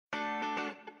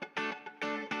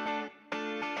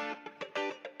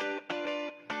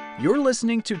You're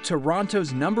listening to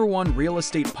Toronto's #1 real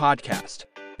estate podcast,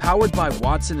 powered by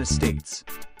Watson Estates.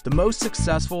 The most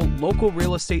successful local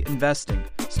real estate investing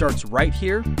starts right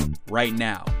here, right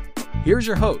now. Here's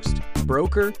your host,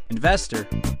 broker, investor,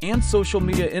 and social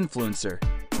media influencer,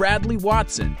 Bradley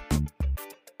Watson.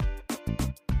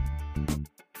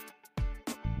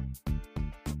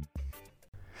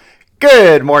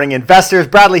 Good morning, investors.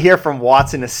 Bradley here from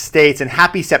Watson Estates, and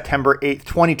happy September 8th,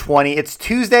 2020. It's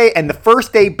Tuesday and the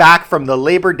first day back from the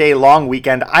Labor Day long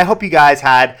weekend. I hope you guys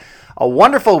had a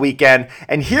wonderful weekend.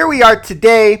 And here we are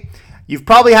today. You've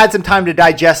probably had some time to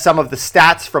digest some of the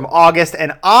stats from August,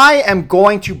 and I am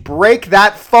going to break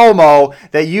that FOMO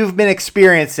that you've been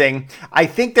experiencing. I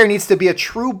think there needs to be a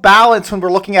true balance when we're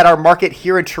looking at our market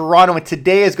here in Toronto, and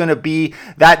today is going to be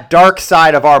that dark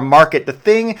side of our market, the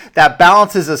thing that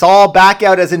balances us all back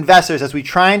out as investors as we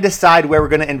try and decide where we're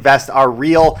going to invest our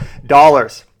real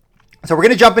dollars. So we're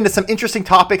going to jump into some interesting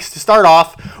topics to start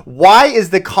off. Why is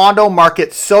the condo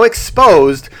market so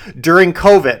exposed during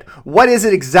COVID? What is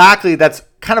it exactly that's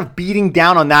kind of beating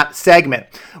down on that segment?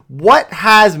 What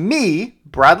has me,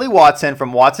 Bradley Watson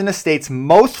from Watson Estates,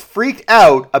 most freaked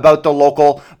out about the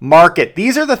local market?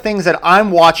 These are the things that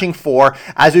I'm watching for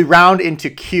as we round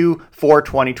into Q4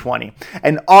 2020.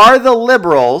 And are the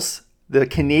Liberals, the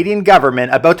Canadian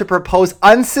government, about to propose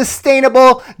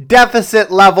unsustainable deficit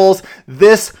levels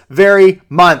this very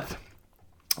month?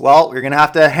 Well, we're going to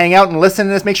have to hang out and listen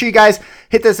to this. Make sure you guys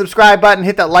hit the subscribe button,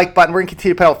 hit that like button. We're going to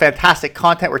continue to put out fantastic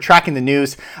content. We're tracking the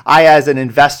news. I, as an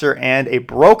investor and a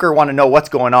broker, want to know what's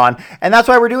going on. And that's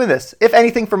why we're doing this. If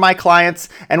anything, for my clients,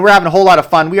 and we're having a whole lot of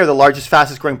fun. We are the largest,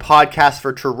 fastest growing podcast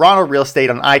for Toronto real estate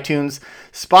on iTunes,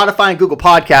 Spotify, and Google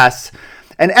Podcasts.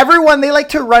 And everyone, they like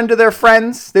to run to their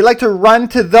friends. They like to run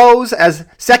to those, as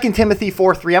 2 Timothy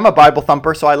 4:3. I'm a Bible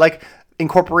thumper, so I like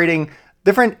incorporating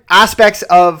different aspects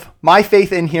of my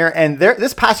faith in here. And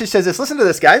this passage says this. Listen to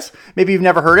this, guys. Maybe you've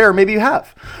never heard it, or maybe you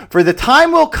have. For the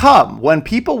time will come when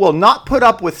people will not put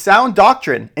up with sound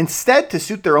doctrine. Instead, to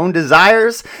suit their own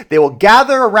desires, they will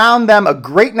gather around them a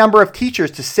great number of teachers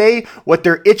to say what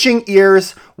their itching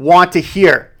ears want to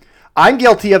hear. I'm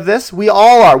guilty of this. We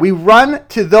all are. We run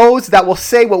to those that will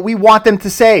say what we want them to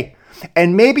say.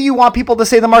 And maybe you want people to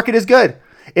say the market is good.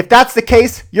 If that's the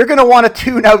case, you're going to want to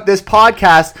tune out this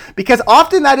podcast, because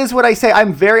often that is what I say.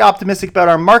 I'm very optimistic about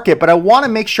our market, but I want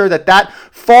to make sure that that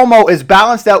FOMO is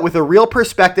balanced out with a real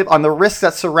perspective on the risks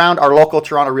that surround our local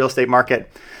Toronto real estate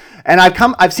market. And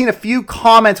I've seen a few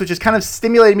comments which has kind of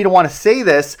stimulated me to want to say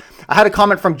this. I had a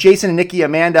comment from Jason and Nikki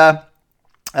Amanda,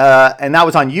 and that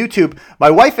was on YouTube. My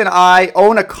wife and I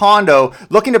own a condo,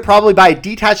 looking to probably buy a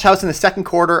detached house in the second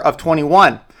quarter of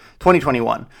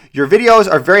 2021. Your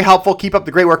videos are very helpful. Keep up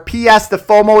the great work. P.S. The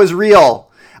FOMO is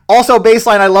real. Also,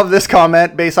 Baseline, I love this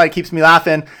comment. Baseline keeps me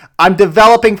laughing. I'm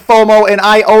developing FOMO and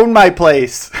I own my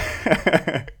place.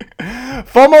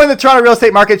 FOMO in the Toronto real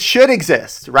estate market should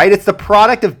exist, right? It's the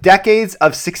product of decades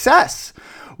of success.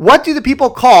 What do the people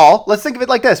call, let's think of it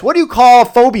like this. What do you call a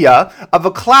phobia of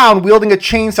a clown wielding a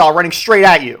chainsaw running straight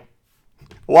at you?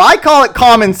 Well, I call it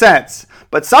common sense.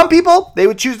 But some people, they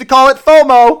would choose to call it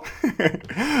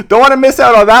FOMO. Don't want to miss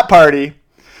out on that party.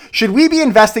 Should we be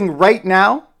investing right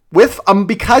now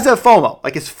because of FOMO?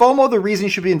 Like, is FOMO the reason you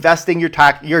should be investing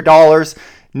your dollars?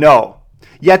 No.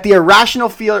 Yet the irrational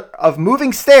fear of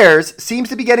moving stairs seems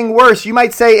to be getting worse. You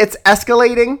might say it's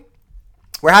escalating.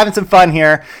 We're having some fun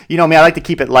here. You know me, I like to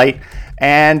keep it light.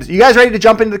 And you guys ready to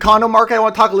jump into the condo market? I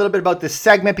want to talk a little bit about this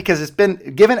segment because it's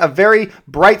been given a very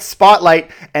bright spotlight.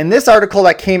 And this article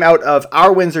that came out of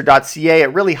ourwindsor.ca,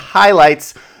 it really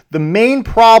highlights the main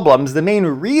problems, the main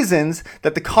reasons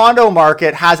that the condo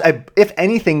market has if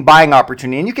anything, buying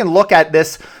opportunity. And you can look at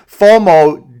this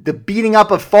FOMO, the beating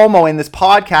up of FOMO in this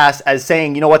podcast, as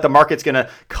saying, you know what, the market's going to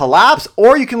collapse.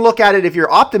 Or you can look at it if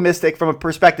you're optimistic from a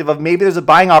perspective of maybe there's a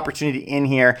buying opportunity in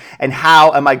here and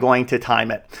how am I going to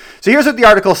time it? So here's what the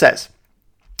article says.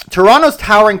 Toronto's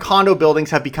towering condo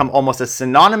buildings have become almost as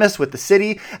synonymous with the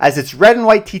city as its red and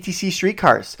white TTC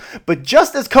streetcars. But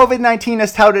just as COVID-19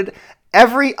 has touted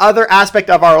every other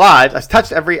aspect of our lives, has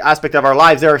touched every aspect of our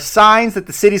lives, there are signs that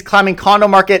the city's climbing condo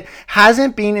market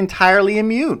hasn't been entirely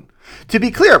immune. To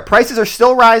be clear, prices are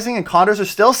still rising and condos are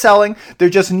still selling. They're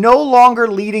just no longer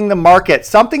leading the market,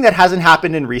 something that hasn't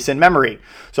happened in recent memory.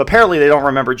 So apparently they don't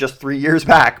remember just 3 years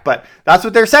back, but that's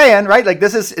what they're saying, right? Like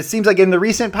it seems like in the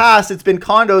recent past, it's been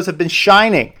condos have been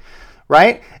shining,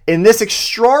 right? In this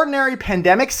extraordinary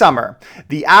pandemic summer,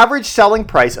 the average selling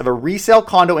price of a resale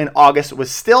condo in August was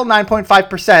still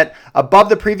 9.5% above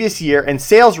the previous year and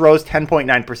sales rose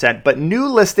 10.9%, but new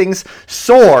listings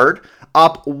soared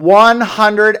up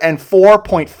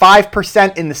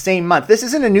 104.5% in the same month. This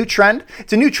isn't a new trend.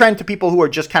 It's a new trend to people who are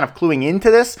just kind of cluing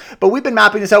into this, but we've been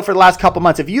mapping this out for the last couple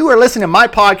months. If you are listening to my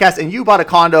podcast and you bought a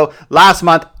condo last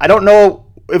month, I don't know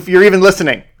if you're even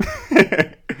listening.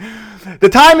 The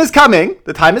time is coming,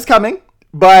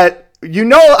 but you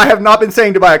know I have not been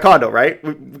saying to buy a condo, right?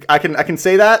 I can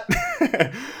say that.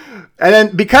 And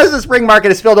then because the spring market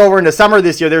has spilled over into summer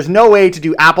this year, there's no way to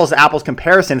do apples to apples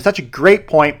comparison. It's such a great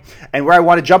point, and where I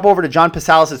want to jump over to John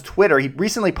Passalis' Twitter. He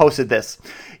recently posted this.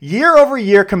 Year over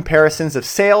year comparisons of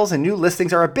sales and new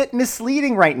listings are a bit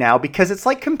misleading right now because it's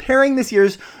like comparing this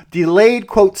year's delayed,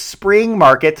 quote, spring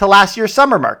market to last year's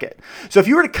summer market. So if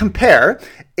you were to compare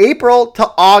April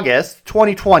to August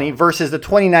 2020 versus the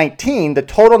 2019, the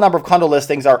total number of condo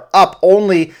listings are up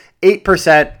only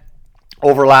 8%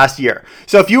 over last year.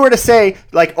 So if you were to say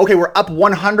like, okay, we're up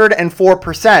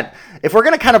 104%, if we're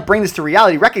going to kind of bring this to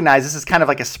reality, recognize this is kind of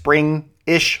like a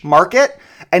spring-ish market.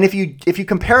 And if you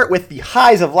compare it with the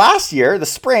highs of last year, the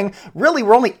spring, really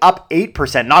we're only up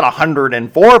 8%, not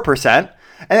 104%.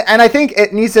 And I think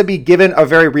it needs to be given a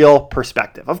very real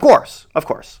perspective. Of course.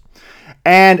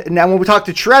 And now when we talk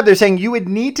to Treb, they're saying you would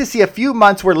need to see a few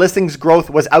months where listings growth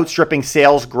was outstripping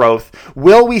sales growth.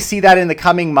 Will we see that in the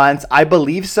coming months? I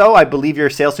believe so. I believe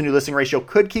your sales to new listing ratio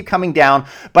could keep coming down.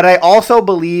 But I also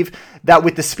believe that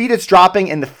with the speed it's dropping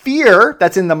and the fear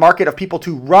that's in the market of people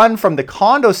to run from the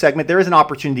condo segment, there is an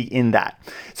opportunity in that.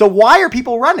 So why are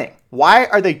people running? Why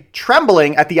are they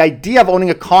trembling at the idea of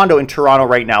owning a condo in Toronto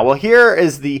right now? Well, here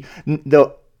is the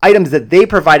items that they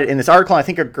provided in this article, and I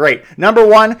think are great. Number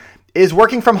one is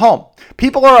working from home.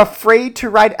 People are afraid to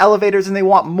ride elevators and they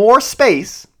want more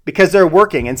space because they're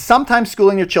working and sometimes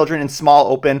schooling their children in small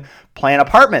open plan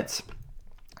apartments.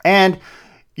 And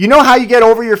you know how you get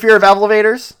over your fear of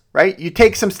elevators, right? You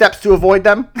take some steps to avoid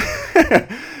them.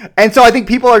 And so I think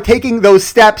people are taking those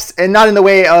steps, and not in the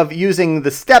way of using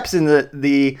the steps in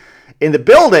the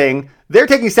building. They're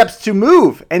taking steps to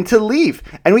move and to leave.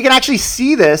 And we can actually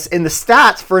see this in the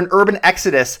stats for an urban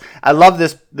exodus. I love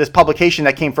this publication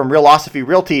that came from Realosophy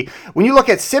Realty. When you look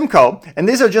at Simcoe, and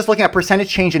these are just looking at percentage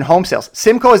change in home sales.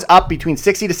 Simcoe is up between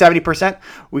 60 to 70%.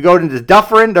 We go into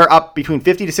Dufferin, they're up between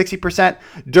 50 to 60%.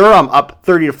 Durham up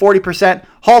 30 to 40%.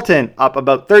 Halton up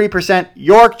about 30%.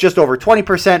 York just over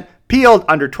 20%. Peel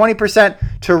under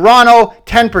 20%. Toronto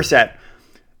 10%.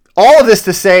 All of this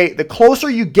to say, the closer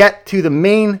you get to the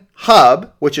main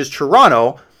hub, which is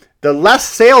Toronto, the less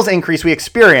sales increase we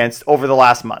experienced over the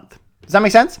last month. Does that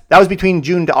make sense? That was between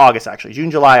June to August, actually. June,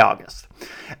 July, August.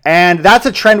 And that's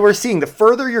a trend we're seeing. The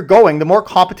further you're going, the more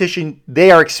competition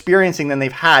they are experiencing than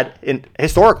they've had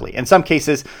historically. In some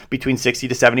cases, between 60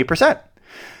 to 70%.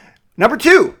 Number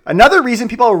two, another reason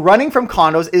people are running from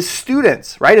condos is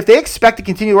students, right? If they expect to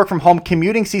continue to work from home,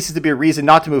 commuting ceases to be a reason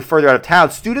not to move further out of town.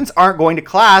 Students aren't going to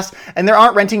class and they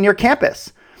aren't renting near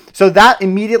campus. So that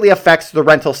immediately affects the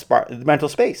rental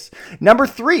space. Number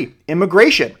three,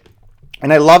 immigration.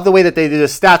 And I love the way that they do the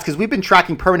stats because we've been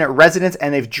tracking permanent residents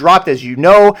and they've dropped, as you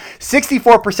know,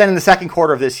 64% in the second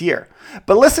quarter of this year.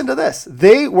 But listen to this.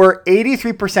 They were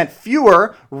 83%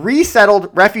 fewer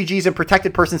resettled refugees and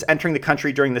protected persons entering the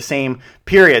country during the same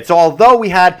period. So although we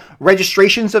had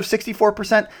registrations of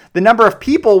 64%, the number of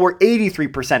people were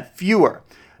 83% fewer.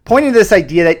 Pointing to this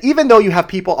idea that even though you have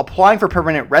people applying for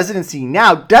permanent residency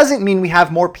now, doesn't mean we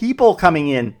have more people coming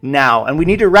in now. And we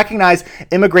need to recognize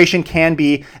immigration can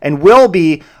be and will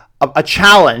be a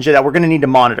challenge that we're going to need to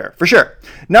monitor for sure.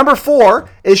 Number four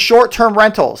is short-term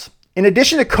rentals. In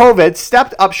addition to COVID,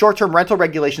 stepped up short-term rental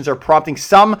regulations are prompting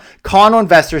some condo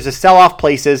investors to sell off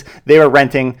places they were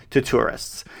renting to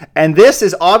tourists. And this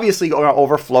is obviously going to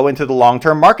overflow into the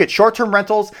long-term market. Short-term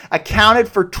rentals accounted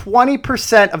for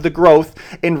 20% of the growth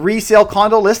in resale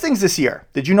condo listings this year.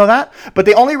 Did you know that? But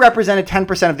they only represented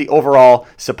 10% of the overall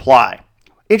supply.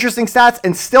 Interesting stats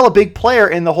and still a big player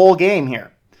in the whole game here.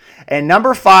 And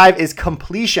number five is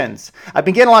completions. I've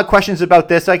been getting a lot of questions about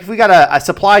this. Like if we got a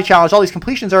supply challenge, all these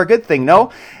completions are a good thing.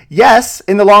 No? Yes,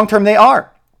 in the long term they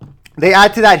are. They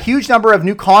add to that huge number of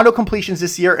new condo completions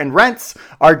this year and rents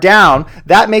are down.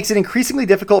 That makes it increasingly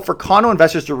difficult for condo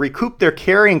investors to recoup their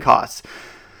carrying costs.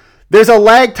 There's a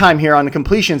lag time here on the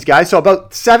completions, guys. So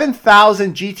about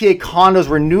 7,000 GTA condos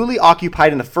were newly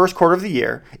occupied in the first quarter of the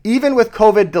year. Even with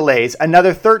COVID delays,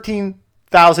 another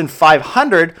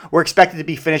 13,500 were expected to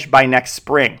be finished by next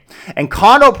spring. And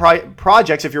condo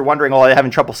projects, if you're wondering, they're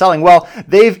having trouble selling, well,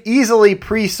 they've easily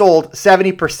pre-sold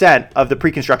 70% of the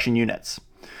pre-construction units.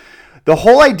 The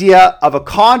whole idea of a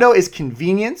condo is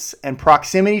convenience and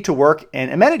proximity to work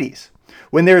and amenities.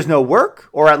 When there's no work,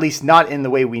 or at least not in the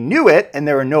way we knew it, and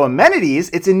there are no amenities,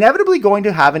 it's inevitably going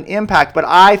to have an impact, but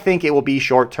I think it will be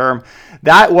short term.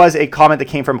 That was a comment that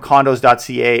came from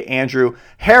condos.ca, Andrew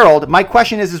Harold. My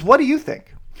question is what do you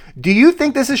think? Do you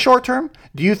think this is short term?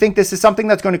 Do you think this is something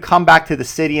that's going to come back to the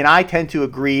city? And I tend to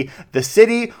agree. The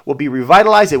city will be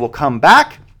revitalized. It will come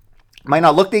back. Might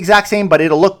not look the exact same, but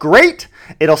it'll look great.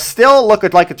 It'll still look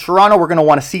like a Toronto we're going to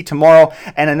want to see tomorrow.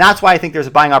 And that's why I think there's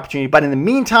a buying opportunity. But in the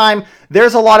meantime,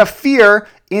 there's a lot of fear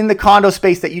in the condo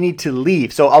space that you need to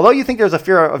leave. So although you think there's a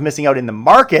fear of missing out in the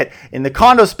market, in the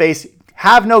condo space,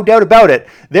 have no doubt about it,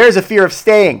 there's a fear of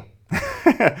staying.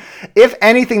 If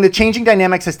anything, the changing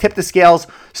dynamics has tipped the scales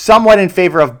somewhat in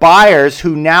favor of buyers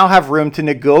who now have room to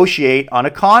negotiate on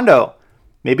a condo.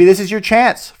 Maybe this is your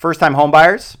chance, first-time home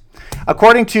buyers.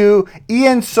 According to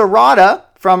Ian Serrata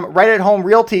from Right at Home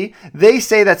Realty, they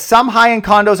say that some high-end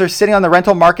condos are sitting on the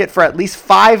rental market for at least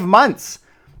 5 months.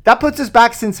 That puts us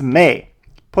back since May.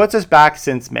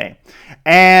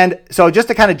 And so just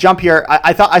to kind of jump here,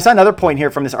 I saw another point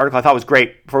here from this article I thought was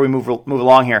great before we move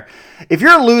along here. If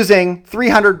you're losing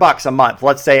 $300 a month,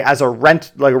 let's say as a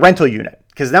rental unit,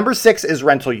 because number 6 is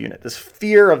rental unit. This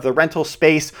fear of the rental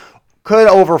space could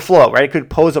overflow, right? It could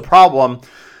pose a problem.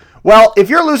 Well, if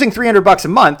you're losing $300 a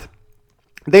month,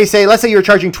 they say, let's say you're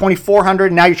charging $2,400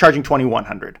 and now you're charging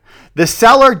 $2,100. The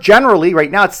seller generally,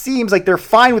 right now, it seems like they're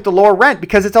fine with the lower rent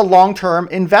because it's a long-term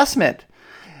investment.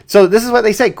 So this is what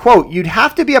they say, quote, you'd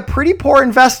have to be a pretty poor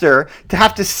investor to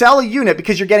have to sell a unit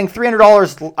because you're getting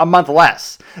 $300 a month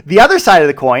less. The other side of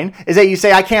the coin is that you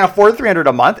say, I can't afford $300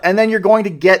 a month, and then you're going to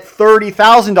get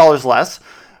 $30,000 less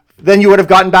than you would have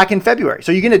gotten back in February.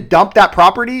 So you're going to dump that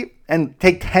property and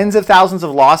take tens of thousands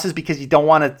of losses because you don't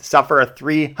want to suffer a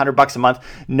 $300 a month?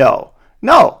 No,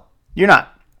 you're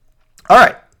not. All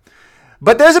right.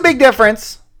 But there's a big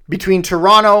difference between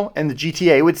Toronto and the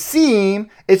GTA. It would seem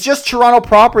it's just Toronto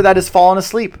proper that has fallen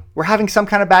asleep. We're having some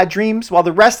kind of bad dreams while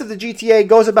the rest of the GTA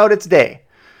goes about its day.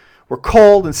 We're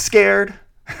cold and scared.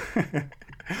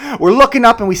 We're looking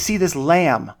up and we see this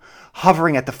lamb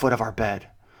hovering at the foot of our bed,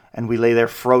 and we lay there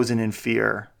frozen in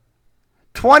fear.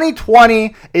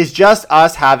 2020 is just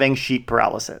us having sheep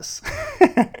paralysis.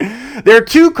 There are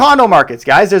 2 condo markets,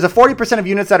 guys. There's a 40% of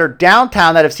units that are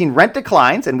downtown that have seen rent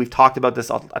declines, and we've talked about this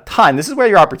a ton. This is where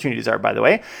your opportunities are, by the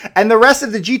way. And the rest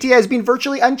of the GTA has been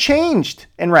virtually unchanged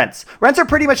in rents. Rents are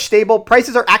pretty much stable.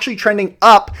 Prices are actually trending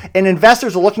up, and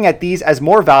investors are looking at these as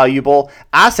more valuable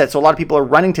assets. So a lot of people are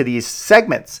running to these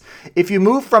segments. If you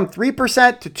move from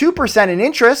 3% to 2% in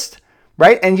interest,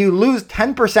 right, and you lose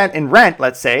 10% in rent,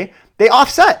 let's say, they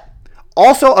offset.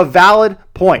 Also a valid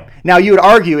point. Now, you would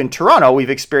argue in Toronto,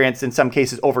 we've experienced in some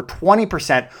cases over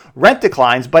 20% rent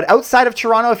declines, but outside of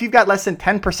Toronto, if you've got less than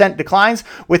 10% declines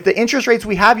with the interest rates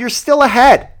we have, you're still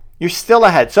ahead.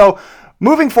 So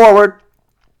moving forward,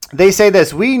 they say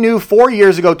this, we knew 4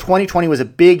 years ago, 2020 was a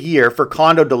big year for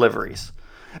condo deliveries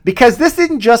because this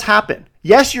didn't just happen.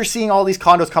 Yes, you're seeing all these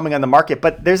condos coming on the market,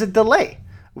 but there's a delay.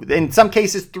 In some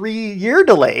cases, 3-year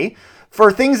delay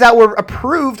for things that were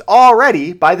approved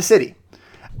already by the city.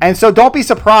 And so don't be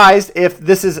surprised if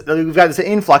we've got this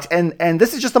influx, and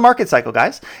this is just the market cycle,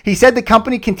 guys. He said the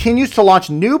company continues to launch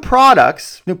new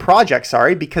projects,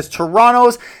 because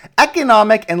Toronto's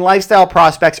economic and lifestyle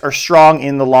prospects are strong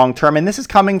in the long term. And this is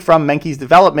coming from Menkes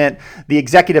Development, the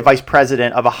executive vice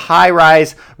president of a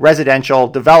high-rise residential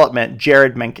development,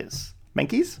 Jared Menkes.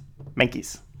 Menkes.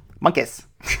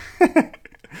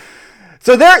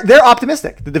 So they're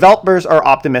optimistic. The developers are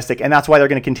optimistic, and that's why they're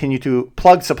going to continue to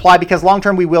plug supply, because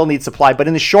long-term we will need supply. But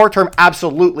in the short term,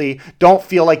 absolutely don't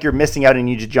feel like you're missing out and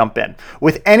you need to jump in.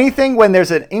 With anything, when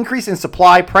there's an increase in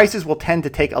supply, prices will tend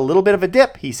to take a little bit of a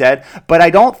dip, he said, but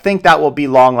I don't think that will be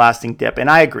long-lasting dip. And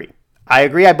I agree. I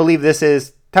believe this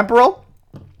is temporal.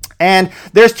 And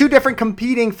there's 2 different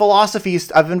competing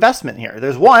philosophies of investment here.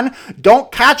 There's one,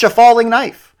 don't catch a falling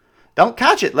knife. Don't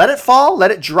catch it. Let it fall,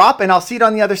 let it drop, and I'll see it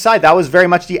on the other side. That was very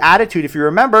much the attitude, if you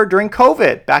remember, during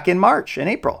COVID back in March and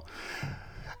April.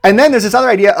 And then there's this other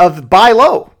idea of buy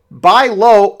low. Buy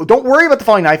low. Don't worry about the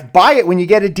falling knife. Buy it when you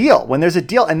get a deal, when there's a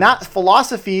deal. And that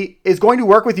philosophy is going to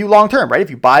work with you long term, right? If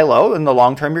you buy low, in the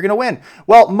long term, you're going to win.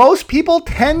 Well, most people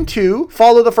tend to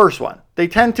follow the first one. They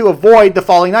tend to avoid the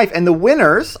falling knife. And the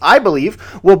winners, I believe,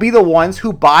 will be the ones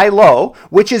who buy low,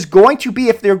 which is going to be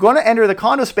if they're going to enter the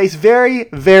condo space very,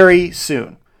 very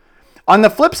soon. On the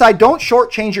flip side, don't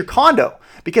shortchange your condo,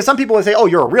 because some people will say, oh,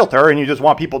 you're a realtor and you just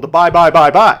want people to buy.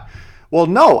 Well,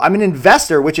 no, I'm an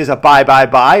investor, which is a buy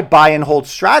and hold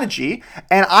strategy.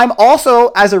 And I'm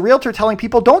also, as a realtor, telling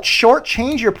people don't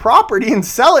shortchange your property and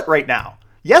sell it right now.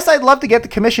 Yes, I'd love to get the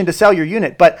commission to sell your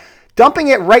unit, but dumping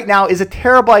it right now is a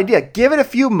terrible idea. Give it a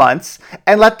few months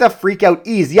and let the freak out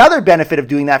ease. The other benefit of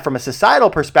doing that from a societal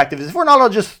perspective is if we're not all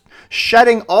just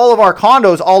shedding all of our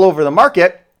condos all over the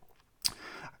market,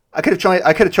 I could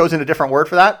have chosen a different word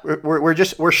for that.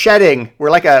 We're shedding.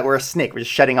 We're a snake. We're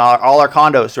just shedding all our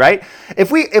condos, right? If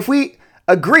we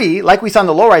agree, like we saw in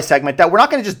the low rise segment, that we're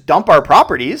not going to just dump our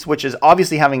properties, which is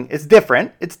obviously it's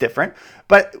different,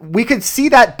 but we could see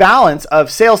that balance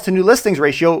of sales to new listings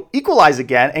ratio equalize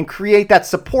again and create that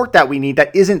support that we need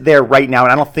that isn't there right now.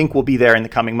 And I don't think will be there in the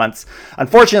coming months.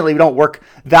 Unfortunately, we don't work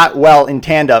that well in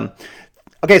tandem.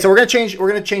 Okay, so we're going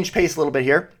to change pace a little bit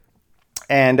here.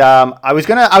 And I was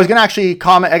gonna actually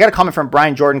comment. I got a comment from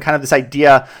Brian Jordan, kind of this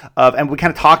idea of, and we kind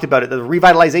of talked about it, the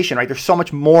revitalization, right? There's so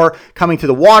much more coming to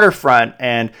the waterfront,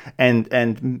 and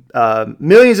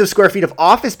millions of square feet of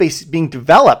office space being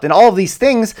developed, and all of these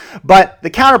things. But the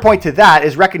counterpoint to that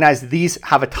is recognize that these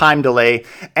have a time delay.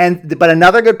 But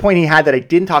another good point he had that I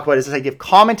didn't talk about is this idea of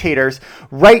commentators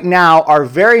right now are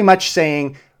very much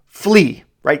saying flee,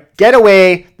 right? Get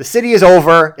away. The city is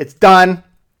over. It's done.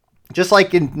 Just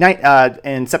like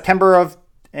in September of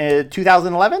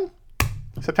 2011?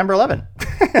 September 11.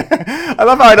 I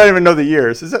love how I don't even know the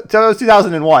years. So it was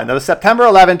 2001. That was September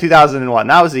 11, 2001.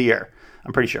 That was the year.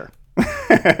 I'm pretty sure.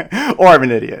 Or I'm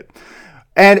an idiot.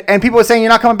 And people were saying, you're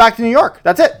not coming back to New York.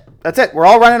 That's it. We're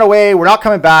all running away. We're not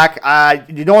coming back.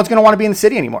 No one's going to want to be in the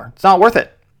city anymore. It's not worth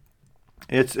it.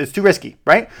 It's too risky,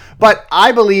 right? But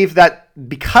I believe that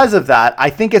because of that, I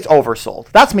think it's oversold.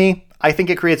 That's me. I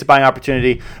think it creates a buying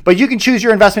opportunity, but you can choose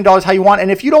your investment dollars how you want. And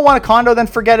if you don't want a condo, then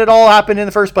forget it all happened in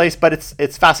the first place, but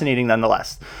it's fascinating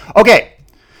nonetheless. Okay.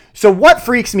 So what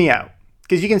freaks me out?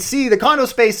 Because you can see the condo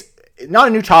space, not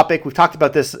a new topic. We've talked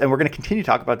about this and we're going to continue to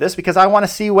talk about this because I want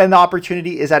to see when the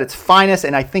opportunity is at its finest.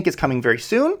 And I think it's coming very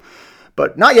soon,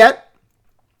 but not yet.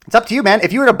 It's up to you, man.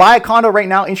 If you were to buy a condo right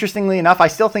now, interestingly enough, I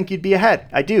still think you'd be ahead.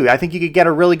 I do. I think you could get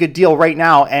a really good deal right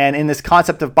now. And in this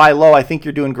concept of buy low, I think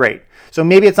you're doing great. So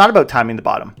maybe it's not about timing the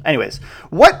bottom. Anyways,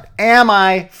 what am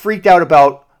I freaked out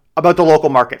about the local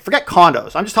market? Forget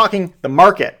condos. I'm just talking the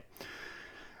market.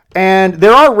 And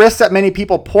there are risks that many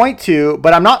people point to,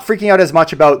 but I'm not freaking out as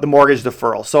much about the mortgage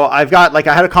deferral. So I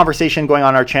had a conversation going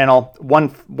on our channel.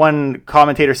 One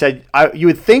commentator said, you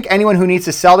would think anyone who needs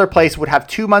to sell their place would have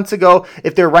 2 months ago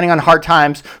if they're running on hard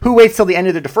times. Who waits till the end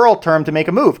of the deferral term to make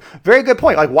a move? Very good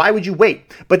point. Like, why would you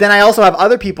wait? But then I also have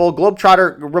other people,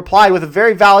 Globetrotter replied with a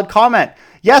very valid comment.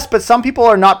 Yes, but some people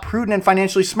are not prudent and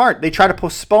financially smart. They try to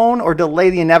postpone or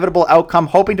delay the inevitable outcome,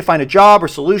 hoping to find a job or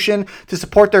solution to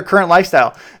support their current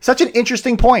lifestyle. Such an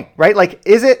interesting point, right? Like,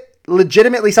 is it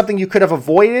legitimately something you could have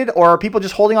avoided, or are people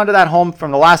just holding onto that home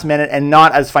from the last minute and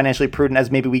not as financially prudent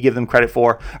as maybe we give them credit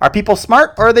for? Are people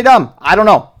smart or are they dumb? I don't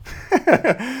know.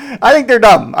 I think they're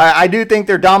dumb. I do think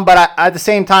they're dumb, but at the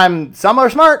same time, some are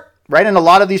smart, right? And a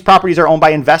lot of these properties are owned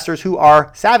by investors who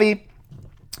are savvy.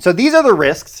 So these are the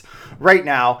risks right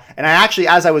now. And I actually,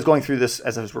 as I was going through this,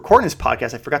 as I was recording this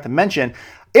podcast, I forgot to mention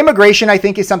immigration, I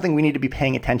think, is something we need to be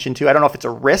paying attention to. I don't know if it's a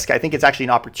risk. I think it's actually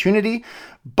an opportunity,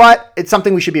 but it's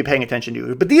something we should be paying attention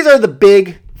to. But these are the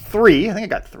big three. I think I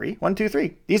got three. 1, 2,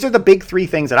 3. These are the big three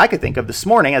things that I could think of this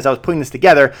morning as I was putting this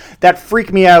together that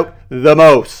freak me out the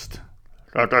most.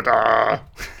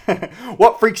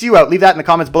 What freaks you out? Leave that in the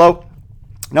comments below.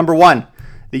 Number 1,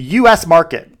 the U.S.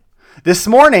 market. This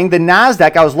morning, the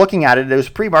NASDAQ, I was looking at it, it was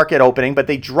pre-market opening, but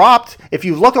they dropped, if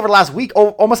you look over the last week,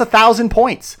 almost 1,000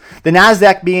 points. The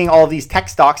NASDAQ being all these tech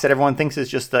stocks that everyone thinks is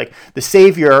just like the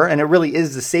savior, and it really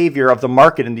is the savior of the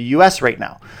market in the US right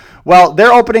now. Well,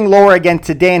 they're opening lower again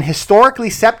today, and historically,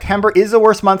 September is the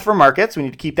worst month for markets. We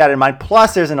need to keep that in mind.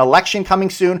 Plus, there's an election coming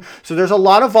soon, so there's a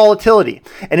lot of volatility.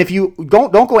 And if you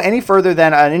don't go any further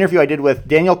than an interview I did with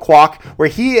Daniel Kwok, where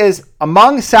he is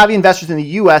among savvy investors in the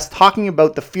U.S. talking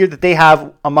about the fear that they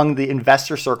have among the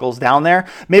investor circles down there.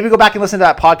 Maybe go back and listen to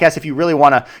that podcast if you really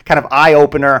want a kind of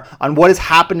eye-opener on what is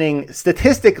happening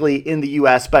statistically in the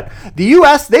U.S. But the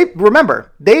U.S.,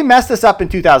 they messed us up in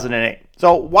 2008.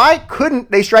 So why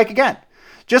couldn't they strike again?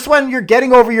 Just when you're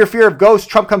getting over your fear of ghosts,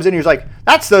 Trump comes in and he's like,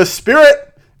 that's the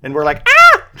spirit. And we're like,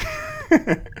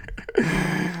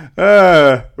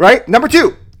 right? Number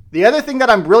 2, the other thing that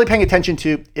I'm really paying attention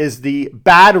to is the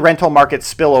bad rental market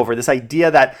spillover. This idea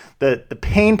that the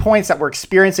pain points that we're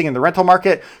experiencing in the rental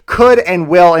market could and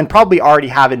will and probably already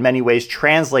have in many ways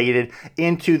translated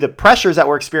into the pressures that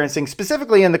we're experiencing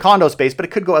specifically in the condo space, but it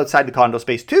could go outside the condo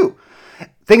space too.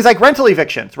 Things like rental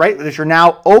evictions, right? That you're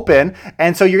now open.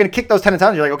 And so you're going to kick those tenants out.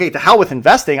 And you're like, okay, to hell with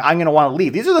investing. I'm going to want to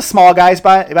leave. These are the small guys,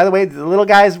 by the way, the little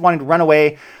guys wanting to run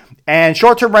away. And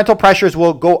short-term rental pressures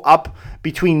will go up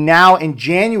between now and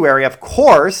January, of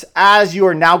course, as you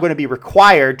are now going to be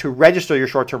required to register your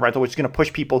short-term rental, which is going to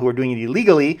push people who are doing it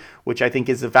illegally, which I think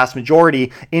is the vast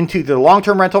majority, into the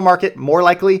long-term rental market, more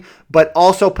likely, but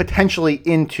also potentially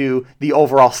into the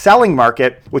overall selling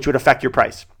market, which would affect your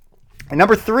price. And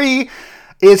number 3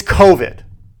 is COVID,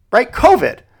 right?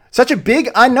 COVID, such a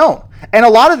big unknown. And a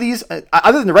lot of these,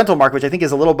 other than the rental market, which I think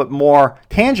is a little bit more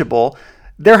tangible,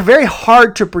 they're very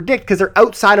hard to predict because they're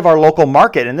outside of our local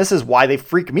market. And this is why they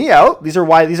freak me out.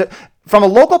 From a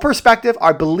local perspective,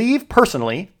 I believe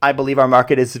our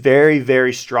market is very,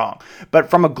 very strong. But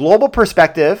from a global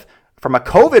perspective, from a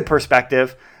COVID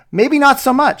perspective, maybe not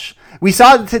so much. We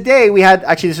saw today,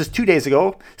 this was 2 days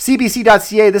ago,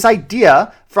 CBC.ca, this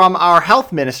idea from our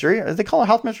health ministry, they call her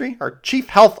health ministry, or chief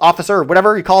health officer, or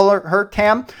whatever you call her,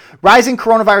 Tam. Rising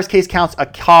coronavirus case counts a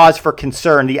cause for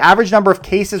concern. The average number of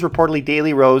cases reportedly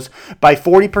daily rose by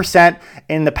 40%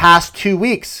 in the past 2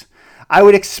 weeks. I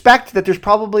would expect that it's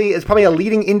probably a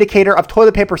leading indicator of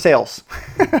toilet paper sales.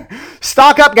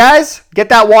 Stock up, guys. Get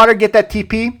that water, get that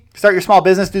TP, start your small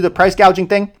business, do the price gouging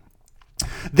thing.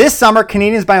 This summer,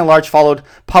 Canadians by and large followed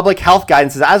public health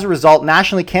guidance. As a result,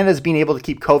 nationally, Canada has been able to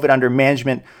keep COVID under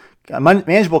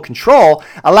manageable control,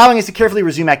 allowing us to carefully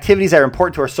resume activities that are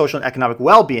important to our social and economic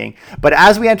well-being. But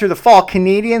as we enter the fall,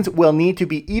 Canadians will need to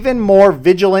be even more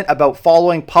vigilant about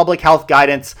following public health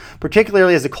guidance,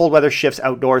 particularly as the cold weather shifts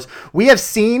outdoors. We have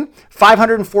seen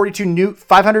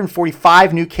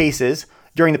 545 new cases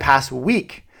during the past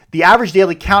week. The average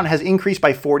daily count has increased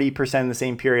by 40% in the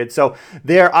same period. So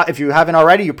if you haven't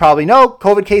already, you probably know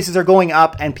COVID cases are going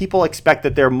up and people expect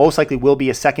that there most likely will be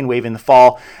a second wave in the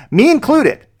fall, me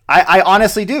included. I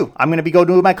honestly do. I'm going to be going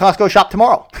to my Costco shop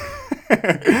tomorrow.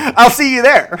 I'll see you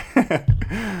there.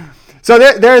 So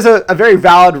there is a very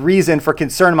valid reason for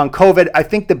concern among COVID. I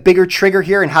think the bigger trigger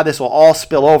here and how this will all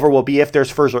spill over will be if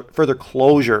there's further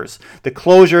closures. The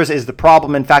closures is the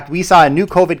problem. In fact, we saw a new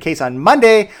COVID case on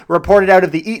Monday reported out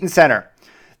of the Eaton Center.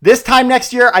 This time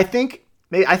next year, I think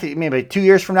maybe 2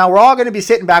 years from now, we're all going to be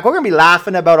sitting back. We're going to be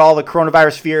laughing about all the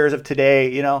coronavirus fears of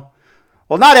today, you know.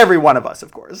 Well, not every one of us,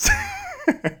 of course.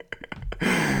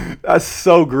 That's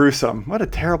so gruesome. What a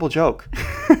terrible joke.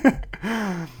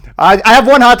 I have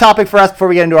one hot topic for us before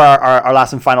we get into our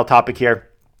last and final topic here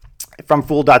from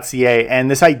Fool.ca.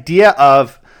 And this idea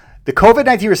of the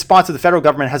COVID-19 response of the federal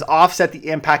government has offset the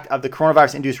impact of the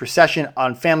coronavirus-induced recession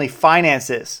on family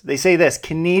finances. They say this: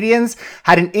 Canadians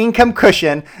had an income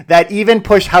cushion that even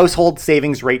pushed household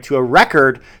savings rate to a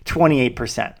record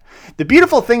 28%. The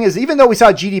beautiful thing is, even though we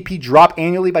saw GDP drop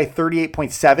annually by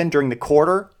 38.7 during the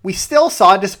quarter, we still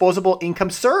saw a disposable income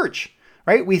surge.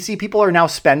 Right? We see people are now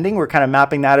spending. We're kind of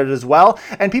mapping that out as well.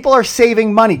 And people are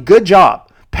saving money. Good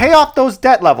job. Pay off those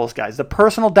debt levels, guys. The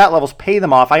personal debt levels, pay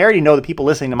them off. I already know the people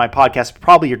listening to my podcast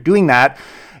probably are doing that.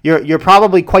 You're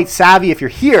probably quite savvy if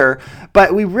you're here.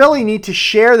 But we really need to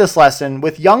share this lesson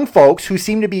with young folks who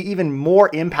seem to be even more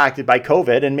impacted by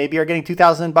COVID and maybe are getting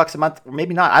 $2,000 a month, or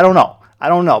maybe not. I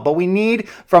don't know. But we need,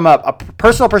 from a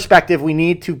personal perspective, we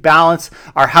need to balance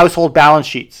our household balance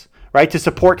sheets, right, to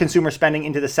support consumer spending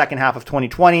into the second half of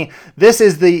 2020. This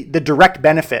is the direct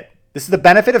benefit. This is the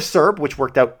benefit of CERB, which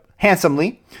worked out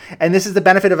handsomely. And this is the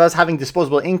benefit of us having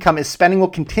disposable income, is spending will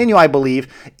continue, I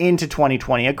believe, into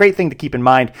 2020. A great thing to keep in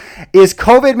mind. Is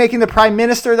COVID making the prime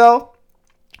minister, though?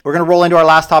 We're going to roll into our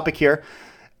last topic here.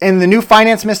 And the new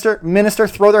finance minister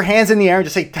throw their hands in the air and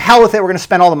just say, to hell with it, we're going to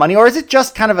spend all the money? Or is it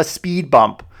just kind of a speed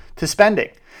bump to spending?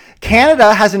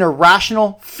 Canada has an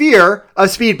irrational fear of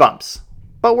speed bumps,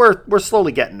 but we're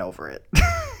slowly getting over it.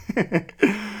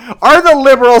 Are the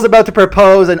Liberals about to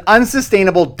propose an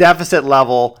unsustainable deficit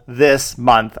level this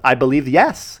month? I believe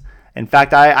yes. In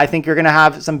fact, I think you're going to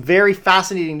have some very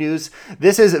fascinating news.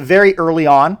 This is very early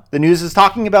on. The news is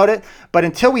talking about it, but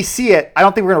until we see it, I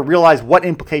don't think we're going to realize what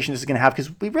implications this is going to have,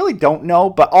 because we really don't know.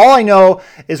 But all I know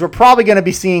is we're probably going to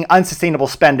be seeing unsustainable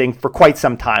spending for quite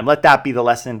some time. Let that be the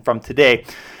lesson from today.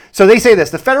 So they say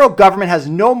this: the federal government has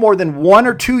no more than 1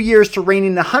 or 2 years to rein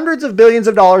in the hundreds of billions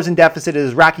of dollars in deficit it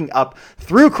is racking up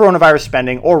through coronavirus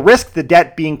spending, or risk the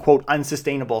debt being, quote,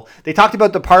 unsustainable. They talked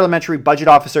about the parliamentary budget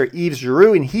officer, Yves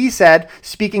Giroux, and he said,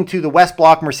 speaking to the West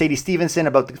Bloc, Mercedes Stephenson,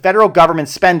 about the federal government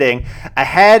spending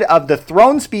ahead of the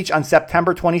throne speech on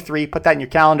September 23, put that in your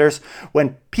calendars,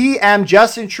 when PM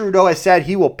Justin Trudeau has said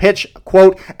he will pitch,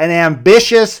 quote, an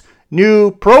ambitious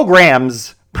new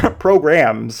programs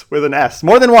with an S,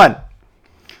 more than one.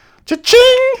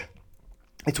 Cha-ching!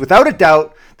 It's without a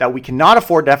doubt that we cannot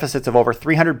afford deficits of over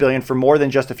 $300 billion for more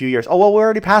than just a few years. Oh, well, we're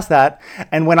already past that.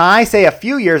 And when I say a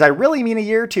few years, I really mean a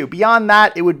year or two. Beyond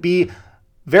that, it would be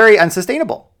very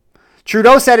unsustainable.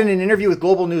 Trudeau said in an interview with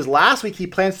Global News last week he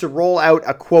plans to roll out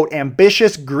a, quote,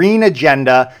 ambitious green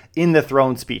agenda in the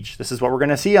throne speech. This is what we're going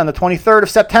to see on the 23rd of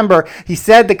September. He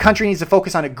said the country needs to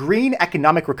focus on a green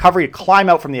economic recovery to climb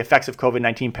out from the effects of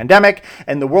COVID-19 pandemic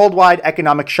and the worldwide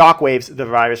economic shockwaves the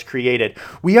virus created.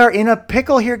 We are in a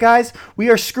pickle here, guys. We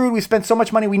are screwed. We spent so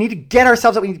much money. We need to get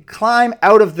ourselves up. We need to climb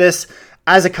out of this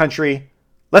as a country.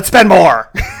 Let's spend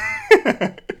more.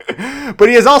 But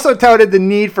he has also touted the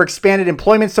need for expanded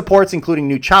employment supports, including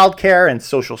new childcare and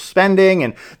social spending.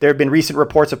 And there have been recent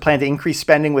reports of plan to increase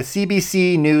spending, with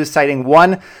CBC News citing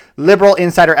one Liberal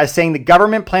insider as saying the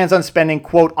government plans on spending,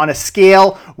 quote, on a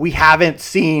scale we haven't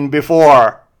seen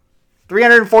before.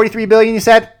 $343 billion, you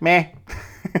said? Meh.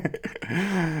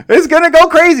 It's going to go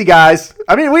crazy, guys.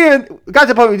 I mean, we got to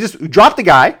the point we just dropped the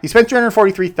guy. He spent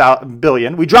 $343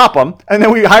 billion. We drop him, and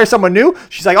then we hire someone new.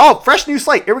 She's like, oh, fresh new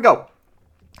slate. Here we go.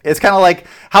 It's kind of like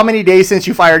how many days since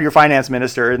you fired your finance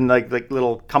minister in like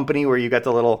little company where you got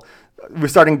the little, we're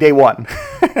starting day one.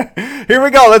 Here we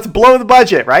go. Let's blow the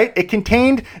budget, right? It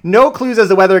contained no clues as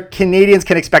to whether Canadians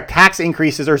can expect tax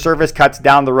increases or service cuts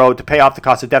down the road to pay off the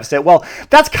cost of deficit. Well,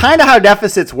 that's kind of how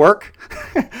deficits work,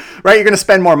 right? You're going to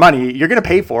spend more money. You're going to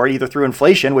pay for it either through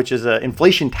inflation, which is an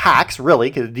inflation tax,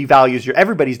 really, because it devalues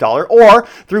everybody's dollar, or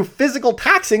through physical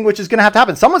taxing, which is going to have to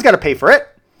happen. Someone's got to pay for it.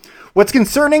 What's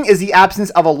concerning is the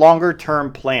absence of a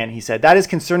longer-term plan, he said. That is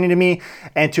concerning to me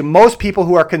and to most people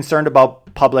who are concerned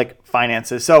about public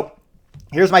finances. So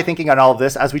here's my thinking on all of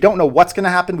this. As we don't know what's going to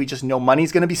happen, we just know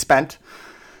money's going to be spent.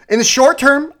 In the short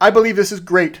term, I believe this is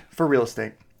great for real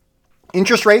estate.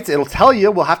 Interest rates, it'll tell you,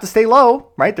 will have to stay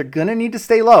low, right? They're going to need to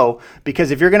stay low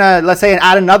because if you're going to, let's say,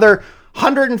 add another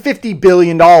 $150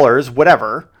 billion,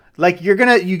 whatever, like you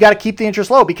got to keep the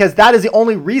interest low because that is the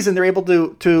only reason they're able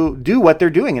to do what they're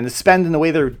doing and to spend in the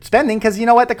way they're spending because you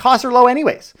know what? The costs are low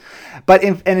anyways. But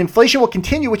and inflation will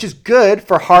continue, which is good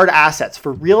for hard assets.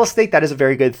 For real estate, that is a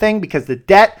very good thing because the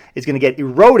debt is going to get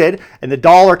eroded and the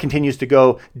dollar continues to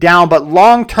go down. But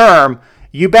long term,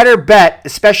 you better bet,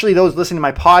 especially those listening to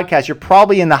my podcast, you're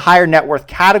probably in the higher net worth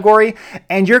category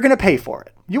and you're going to pay for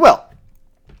it. You will.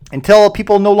 Until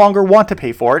people no longer want to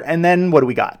pay for it. And then what do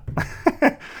we got?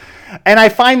 And I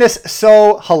find this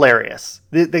so hilarious.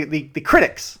 The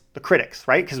critics,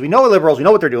 right? Because we know the liberals, we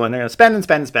know what they're doing. They're going to spend and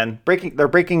spend and spend. They're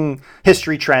breaking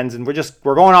history trends, and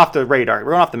we're going off the radar.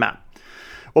 We're going off the map.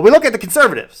 Well, we look at the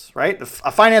conservatives, right?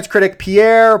 A finance critic,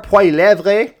 Pierre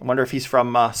Poilievre. I wonder if he's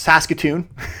from Saskatoon.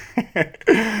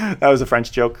 That was a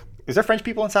French joke. Is there French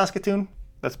people in Saskatoon?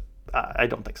 I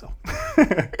don't think so.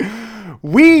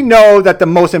 We know that the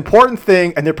most important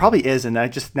thing, and there probably is, and I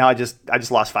just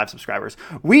lost 5 subscribers.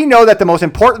 We know that the most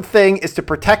important thing is to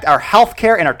protect our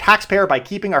healthcare and our taxpayer by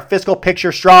keeping our fiscal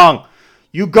picture strong.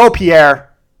 You go,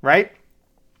 Pierre, right?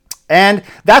 And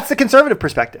that's the conservative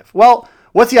perspective. Well,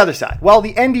 what's the other side? Well,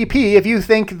 the NDP, if you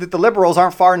think that the Liberals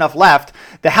aren't far enough left,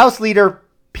 the House Leader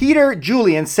Peter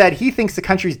Julian said he thinks the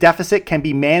country's deficit can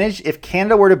be managed if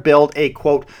Canada were to build a,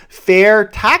 quote, fair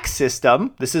tax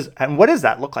system. And what does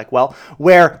that look like? Well,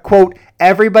 where, quote,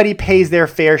 everybody pays their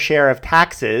fair share of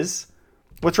taxes.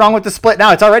 What's wrong with the split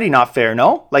now? It's already not fair,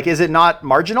 no? Like, is it not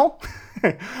marginal?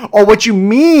 Or what you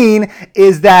mean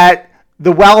is that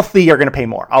the wealthy are going to pay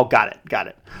more. Oh, got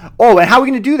it. Oh, and how are we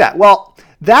going to do that? Well,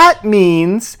 that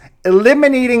means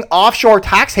eliminating offshore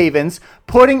tax havens,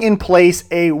 putting in place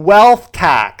a wealth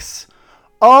tax.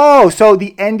 Oh, so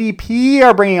the NDP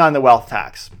are bringing on the wealth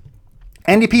tax.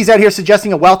 NDP's out here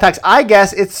suggesting a wealth tax. I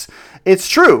guess it's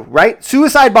true, right?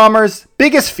 Suicide bombers'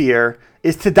 biggest fear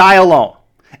is to die alone.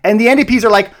 And the NDPs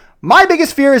are like, my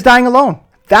biggest fear is dying alone.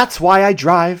 That's why I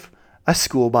drive a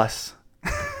school bus.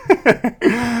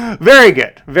 Very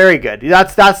good.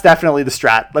 That's definitely the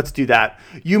strat. Let's do that.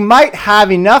 You might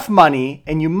have enough money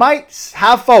and you might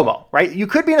have FOMO, right? You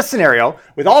could be in a scenario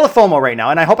with all the FOMO right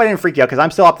now, and I hope I didn't freak you out because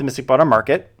I'm still optimistic about our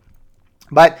market.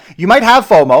 But you might have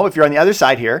FOMO if you're on the other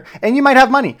side here, and you might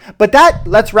have money. But that,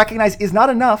 let's recognize, is not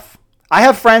enough. I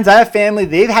have friends, I have family,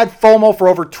 they've had FOMO for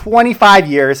over 25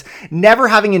 years, never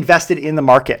having invested in the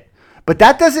market. But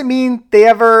that doesn't mean they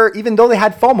ever, even though they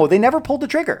had FOMO, they never pulled the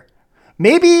trigger.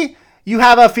 Maybe you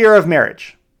have a fear of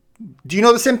marriage. Do you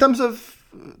know the symptoms?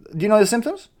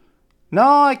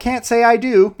 No, I can't say I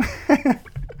do.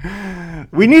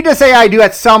 We need to say I do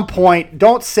at some point.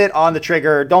 Don't sit on the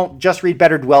trigger. Don't just read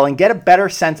Better Dwelling. Get a better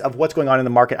sense of what's going on in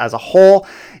the market as a whole.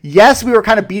 Yes, we were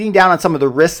kind of beating down on some of the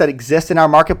risks that exist in our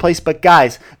marketplace, but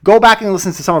guys, go back and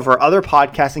listen to some of our other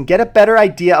podcasts and get a better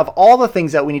idea of all the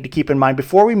things that we need to keep in mind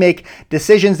before we make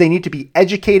decisions. They need to be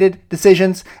educated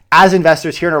decisions as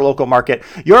investors here in our local market.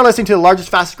 You're listening to the largest,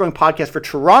 fastest growing podcast for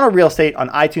Toronto real estate on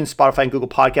iTunes, Spotify, and Google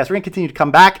Podcasts. We're going to continue to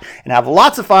come back and have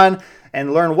lots of fun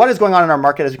and learn what is going on in our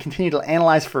market as we continue to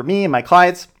analyze for me and my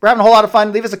clients. We're having a whole lot of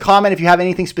fun. Leave us a comment if you have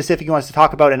anything specific you want us to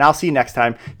talk about, and I'll see you next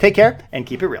time. Take care and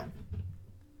keep it real.